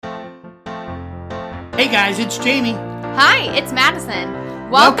Hey guys, it's Jamie. Hi, it's Madison.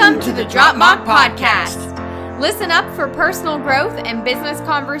 Welcome to the Drop Mock Podcast. Listen up for personal growth and business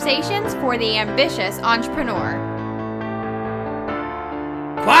conversations for the ambitious entrepreneur.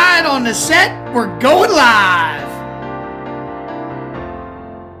 Quiet on the set, we're going live.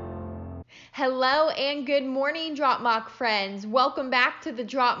 Hello and good morning, Drop Mock friends. Welcome back to the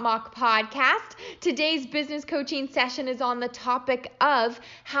Drop Mock Podcast. Today's business coaching session is on the topic of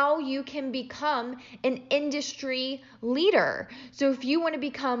how you can become an industry leader. So if you want to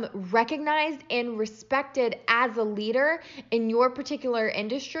become recognized and respected as a leader in your particular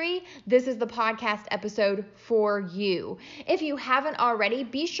industry, this is the podcast episode for you. If you haven't already,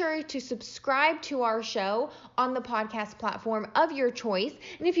 be sure to subscribe to our show on the podcast platform of your choice.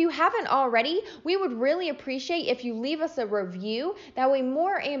 And if you haven't already, we would really appreciate if you leave us a review. That way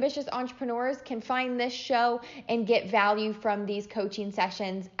more ambitious entrepreneurs can find this show and get value from these coaching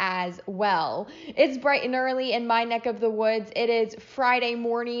sessions as well. It's bright and early in my neck of the woods. It is Friday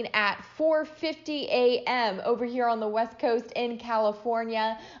morning at 4:50 a.m. over here on the West Coast in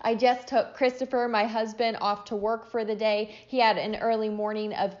California. I just took Christopher, my husband, off to work for the day. He had an early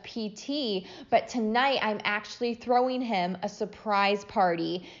morning of PT, but tonight I'm actually throwing him a surprise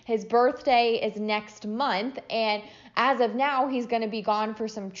party. His birthday is next month, and as of now, he's going to be gone for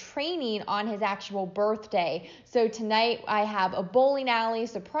some training on his actual birthday. So tonight I have a bowling alley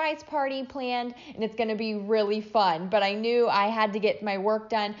surprise party planned, and it's going to be really fun. But I knew I had to get my work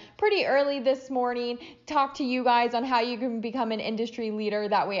done pretty early this morning, talk to you guys on how you can become an industry leader.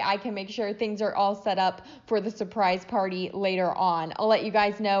 That way I can make sure things are all set up for the surprise party later on. I'll let you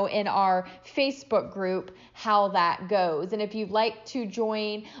guys know in our Facebook group how that goes. And if you'd like to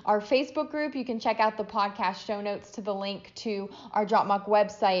join our Facebook group, you can check out the podcast show notes to the link to our Drop Mock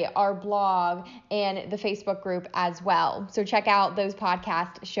website, our blog, and the Facebook group as well. So check out those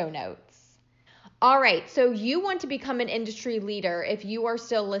podcast show notes. All right, so you want to become an industry leader if you are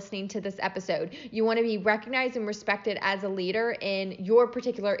still listening to this episode. You want to be recognized and respected as a leader in your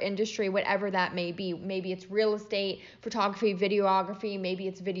particular industry, whatever that may be. Maybe it's real estate, photography, videography, maybe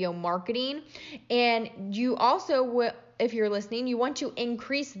it's video marketing. And you also if you're listening, you want to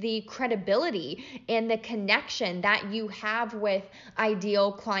increase the credibility and the connection that you have with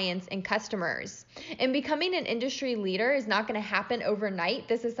ideal clients and customers. And becoming an industry leader is not going to happen overnight.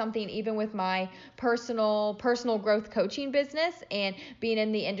 This is something even with my personal growth coaching business and being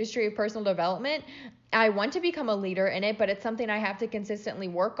in the industry of personal development. I want to become a leader in it, but it's something I have to consistently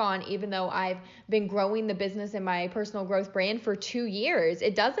work on, even though I've been growing the business in my personal growth brand for 2 years.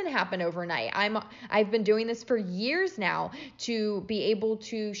 It doesn't happen overnight. I've been doing this for years now to be able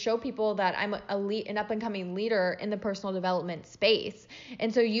to show people that I'm an up and coming leader in the personal development space.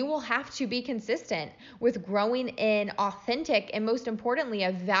 And so you will have to be consistent with growing an authentic and, most importantly,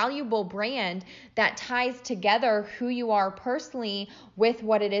 a valuable brand that ties together who you are personally with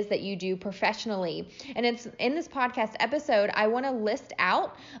what it is that you do professionally. And it's in this podcast episode, I want to list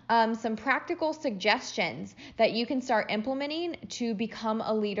out some practical suggestions that you can start implementing to become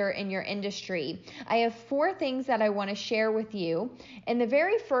a leader in your industry. I have 4 things that I want to share with you. And the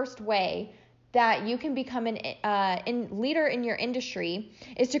very first way that you can become a leader in your industry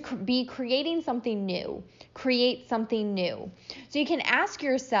is to be creating something new. Create something new. So you can ask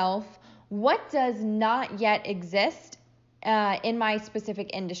yourself, what does not yet exist in my specific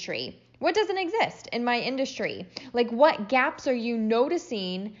industry? What doesn't exist in my industry? Like, what gaps are you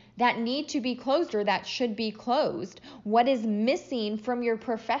noticing that need to be closed or that should be closed? What is missing from your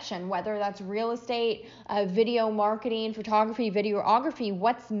profession, whether that's real estate, video marketing, photography, videography?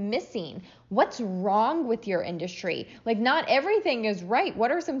 What's missing? What's wrong with your industry? Like, not everything is right.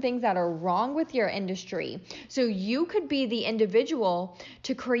 What are some things that are wrong with your industry? So you could be the individual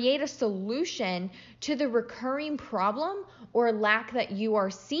to create a solution to the recurring problem or lack that you are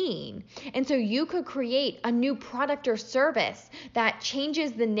seeing. And so you could create a new product or service that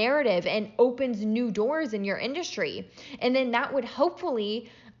changes the narrative and opens new doors in your industry. And then that would hopefully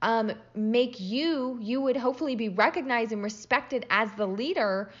make you would hopefully be recognized and respected as the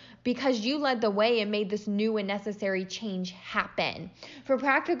leader because you led the way and made this new and necessary change happen. For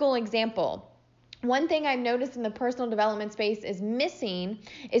practical example, one thing I've noticed in the personal development space is missing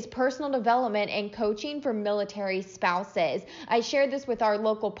is personal development and coaching for military spouses. I shared this with our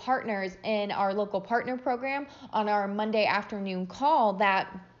local partners in our local partner program on our Monday afternoon call that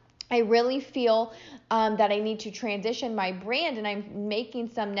I really feel that I need to transition my brand, and I'm making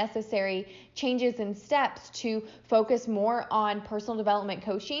some necessary changes and steps to focus more on personal development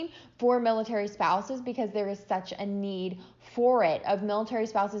coaching for military spouses, because there is such a need for it, of military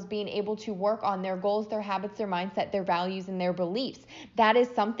spouses being able to work on their goals, their habits, their mindset, their values, and their beliefs. That is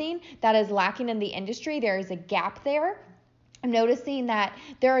something that is lacking in the industry. There is a gap there. I'm noticing that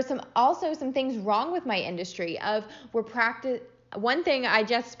there are some things wrong with my industry of one thing I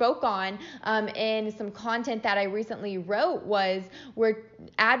just spoke on in some content that I recently wrote was we're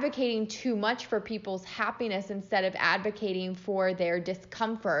advocating too much for people's happiness instead of advocating for their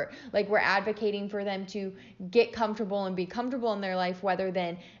discomfort. Like, we're advocating for them to get comfortable and be comfortable in their life rather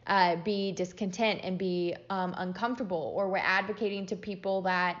than be discontent and be uncomfortable. Or we're advocating to people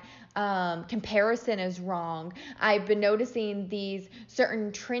that comparison is wrong. I've been noticing these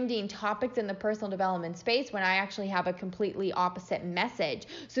certain trending topics in the personal development space when I actually have a completely opposite message.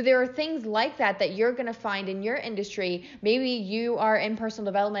 So there are things like that you're going to find in your industry. Maybe you are in personal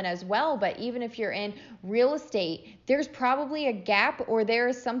development as well, but even if you're in real estate, there's probably a gap, or there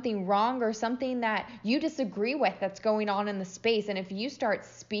is something wrong or something that you disagree with that's going on in the space. And if you start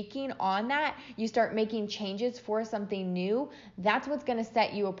speaking on that, you start making changes for something new, that's what's going to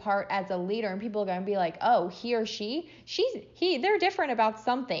set you apart as a leader. And people are going to be like, oh, he or they're different about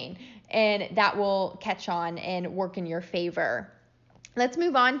something. And that will catch on and work in your favor. Let's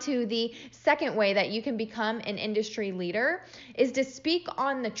move on to the second way that you can become an industry leader, is to speak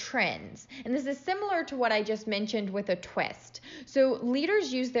on the trends. And this is similar to what I just mentioned with a twist. So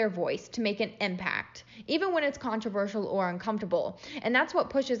leaders use their voice to make an impact, even when it's controversial or uncomfortable. And that's what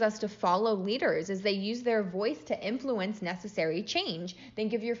pushes us to follow leaders, is they use their voice to influence necessary change.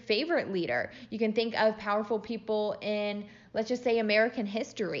 Think of your favorite leader. You can think of powerful people in, let's just say, American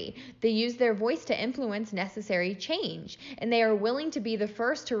history. They use their voice to influence necessary change, and they are willing to be the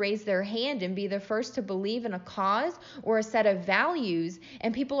first to raise their hand and be the first to believe in a cause or a set of values,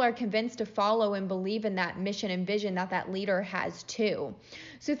 and people are convinced to follow and believe in that mission and vision that leader has too.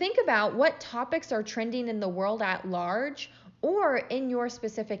 So think about what topics are trending in the world at large or in your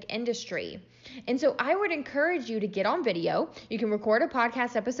specific industry. And so I would encourage you to get on video. You can record a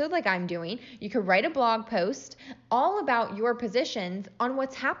podcast episode like I'm doing. You can write a blog post all about your positions on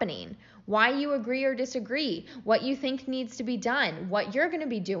what's happening, why you agree or disagree, what you think needs to be done, what you're going to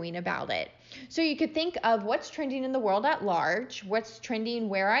be doing about it. So you could think of what's trending in the world at large, what's trending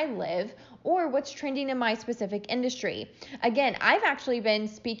where I live, or what's trending in my specific industry. Again, I've actually been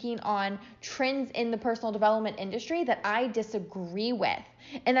speaking on trends in the personal development industry that I disagree with.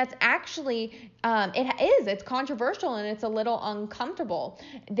 And that's actually, it's controversial and it's a little uncomfortable.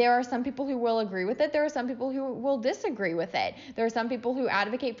 There are some people who will agree with it. There are some people who will disagree with it. There are some people who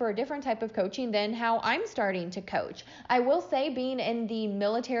advocate for a different type of coaching than how I'm starting to coach. I will say, being in the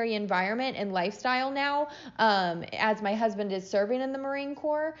military environment and lifestyle now, as my husband is serving in the Marine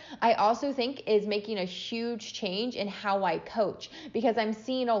Corps, I also think is making a huge change in how I coach, because I'm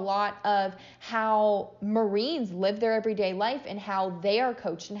seeing a lot of how Marines live their everyday life and how they are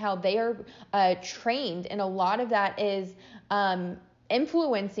coached and how they are trained. And a lot of that is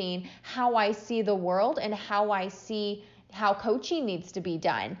influencing how I see the world and how I see how coaching needs to be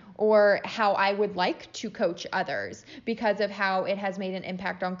done, or how I would like to coach others, because of how it has made an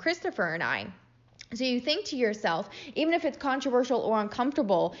impact on Christopher and I. So you think to yourself, even if it's controversial or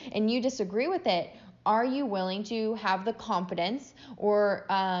uncomfortable and you disagree with it, are you willing to have the confidence or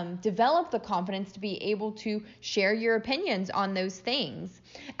develop the confidence to be able to share your opinions on those things?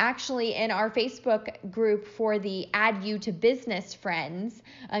 Actually, in our Facebook group for the Add You to Business friends,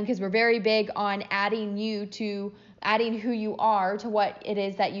 because we're very big on adding who you are to what it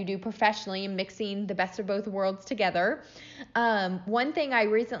is that you do professionally and mixing the best of both worlds together. One thing I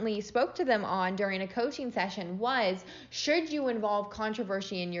recently spoke to them on during a coaching session was, should you involve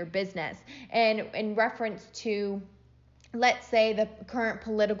controversy in your business? And in reference to, let's say, the current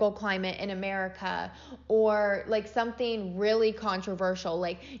political climate in America, or like something really controversial,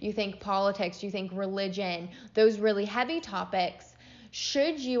 like you think politics, you think religion, those really heavy topics.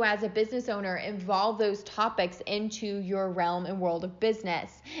 Should you, as a business owner, involve those topics into your realm and world of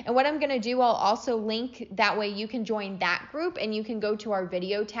business? And what I'm going to do, I'll also link, that way you can join that group and you can go to our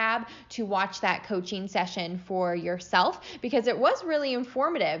video tab to watch that coaching session for yourself, because it was really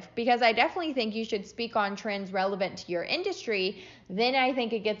informative. Because I definitely think you should speak on trends relevant to your industry. Then I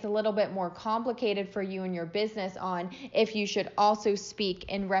think it gets a little bit more complicated for you and your business on if you should also speak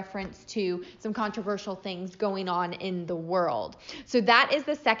in reference to some controversial things going on in the world. So that is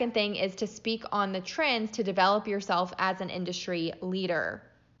the second thing, is to speak on the trends to develop yourself as an industry leader.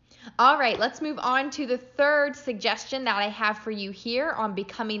 All right, let's move on to the third suggestion that I have for you here on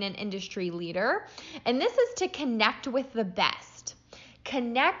becoming an industry leader. And this is to connect with the best.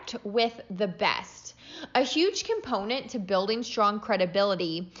 Connect with the best. A huge component to building strong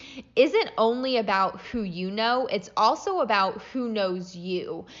credibility isn't only about who you know, it's also about who knows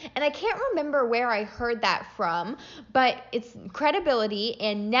you. And I can't remember where I heard that from, but it's credibility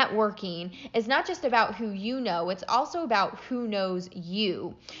and networking is not just about who you know, it's also about who knows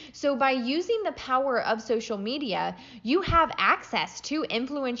you. So by using the power of social media, you have access to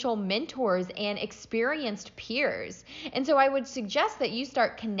influential mentors and experienced peers. And so I would suggest that you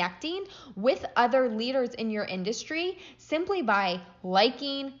start connecting with other leaders in your industry simply by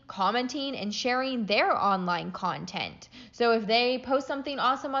liking, commenting, and sharing their online content. So if they post something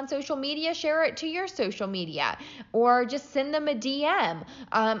awesome on social media, share it to your social media, or just send them a DM.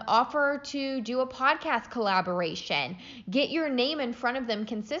 Offer to do a podcast collaboration. Get your name in front of them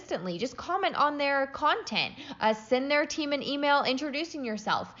consistently. Just comment on their content. Send their team an email introducing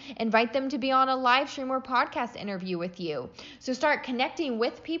yourself. Invite them to be on a live stream or podcast interview with you. So start connecting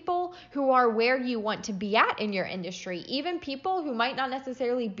with people who are where you want to be at in your industry, even people who might not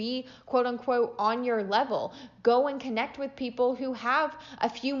necessarily be quote unquote on your level. Go and connect with people who have a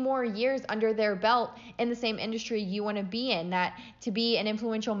few more years under their belt in the same industry you want to be in, that to be an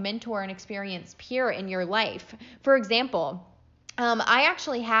influential mentor and experienced peer in your life. For example, I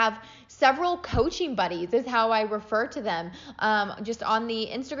actually have several coaching buddies is how I refer to them. Just on the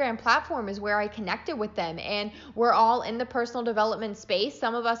Instagram platform is where I connected with them, and we're all in the personal development space.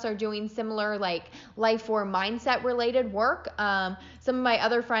 Some of us are doing similar like life or mindset related work. Some of my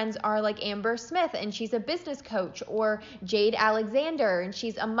other friends are like Amber Smith, and she's a business coach, or Jade Alexander, and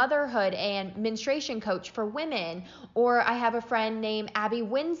she's a motherhood and menstruation coach for women. Or I have a friend named Abby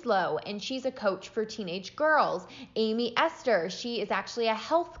Winslow, and she's a coach for teenage girls. Amy Esther, she is actually a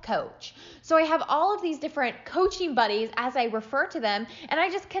health coach. So I have all of these different coaching buddies, as I refer to them, and I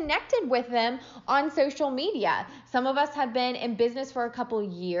just connected with them on social media. Some of us have been in business for a couple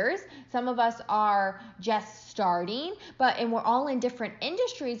years. Some of us are just starting, and we're all in different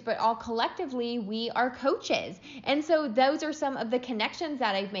industries, but all collectively we are coaches. And so those are some of the connections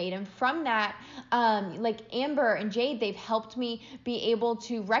that I've made. And from that, like Amber and Jade, they've helped me be able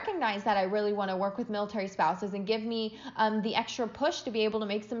to recognize that I really want to work with military spouses and give me the extra push to be able to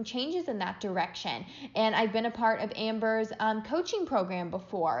make some changes in that direction. And I've been a part of Amber's coaching program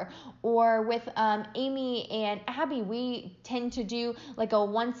before, or with Amy and Abby, we tend to do like a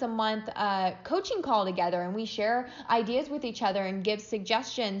once a month coaching call together, and we share ideas with each other and give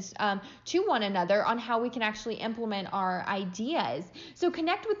suggestions to one another on how we can actually implement our ideas. So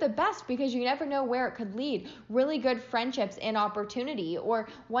connect with the best, because you never know where it could lead. Really good friendships and opportunity. Or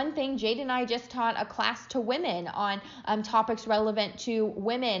one thing, Jade and I just taught a class to women on topics relevant to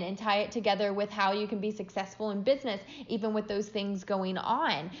women, and tie it together with how you can be successful in business, even with those things going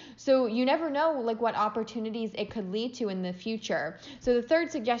on. So you never know like what opportunities it could lead to in the future. So the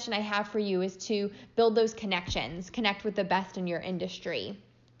third suggestion I have for you is to build those connections, connect with the best in your industry.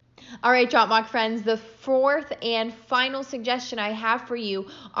 All right, DropMock friends, the fourth and final suggestion I have for you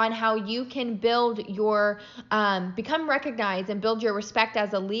on how you can build your, become recognized and build your respect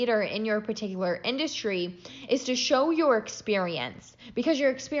as a leader in your particular industry is to show your experience, because your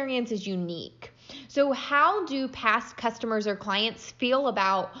experience is unique. So how do past customers or clients feel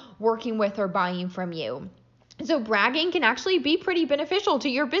about working with or buying from you? So bragging can actually be pretty beneficial to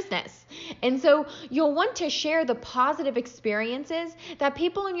your business. And so you'll want to share the positive experiences that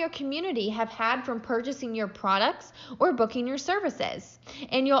people in your community have had from purchasing your products or booking your services.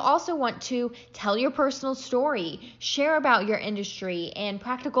 And you'll also want to tell your personal story, share about your industry and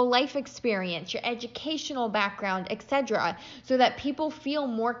practical life experience, your educational background, etc., so that people feel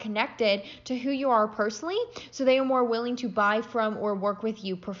more connected to who you are personally, so they are more willing to buy from or work with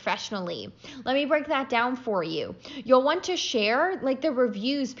you professionally. Let me break that down for you. You'll want to share like the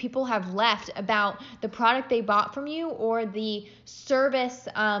reviews people have left about the product they bought from you, or the service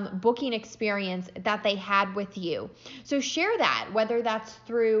booking experience that they had with you. So share that, whether that's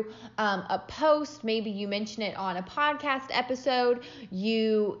through a post, maybe you mention it on a podcast episode,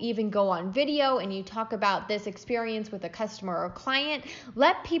 you even go on video and you talk about this experience with a customer or client.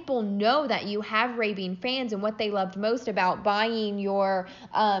 Let people know that you have raving fans and what they loved most about buying your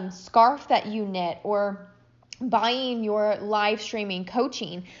scarf that you knit, or buying your live streaming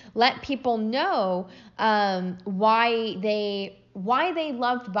coaching. Let people know why they why they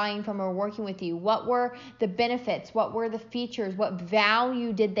loved buying from or working with you. What were the benefits? What were the features? What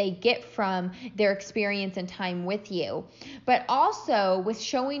value did they get from their experience and time with you? But also with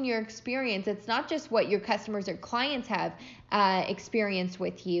showing your experience, it's not just what your customers or clients have experienced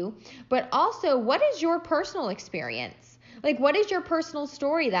with you, but also what is your personal experience? Like, what is your personal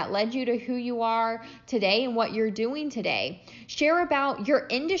story that led you to who you are today and what you're doing today? Share about your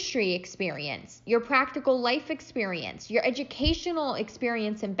industry experience, your practical life experience, your educational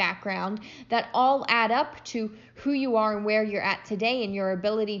experience and background that all add up to who you are and where you're at today and your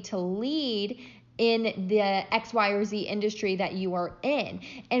ability to lead in the X, Y, or Z industry that you are in.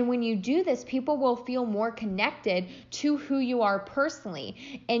 And when you do this, people will feel more connected to who you are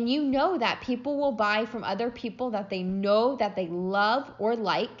personally. And you know that people will buy from other people that they know, that they love or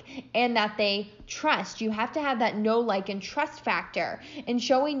like, and that they trust. You have to have that know, like, and trust factor. And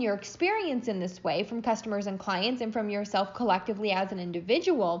showing your experience in this way from customers and clients and from yourself collectively as an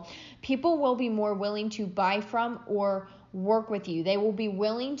individual, people will be more willing to buy from or work with you. They will be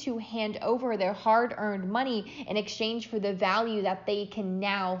willing to hand over their hard-earned money in exchange for the value that they can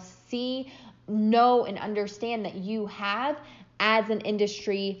now see, know, and understand that you have as an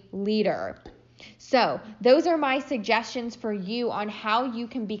industry leader. So those are my suggestions for you on how you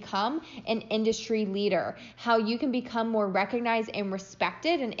can become an industry leader, how you can become more recognized and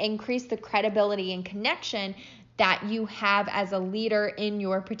respected and increase the credibility and connection that you have as a leader in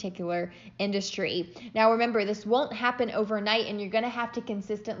your particular industry. Now remember, this won't happen overnight and you're going to have to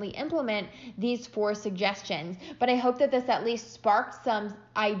consistently implement these 4 suggestions, but I hope that this at least sparked some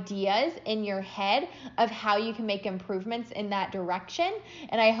ideas in your head of how you can make improvements in that direction.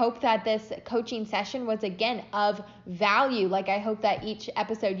 And I hope that this coaching session was, again, of value, like I hope that each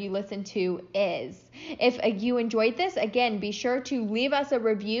episode you listen to is. If you enjoyed this, again, be sure to leave us a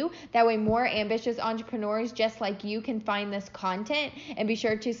review. That way more ambitious entrepreneurs just like you can find this content, and be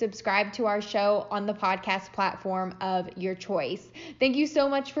sure to subscribe to our show on the podcast platform of your choice. Thank you so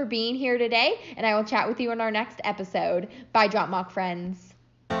much for being here today, and I will chat with you in our next episode. Bye, Drop Mock friends.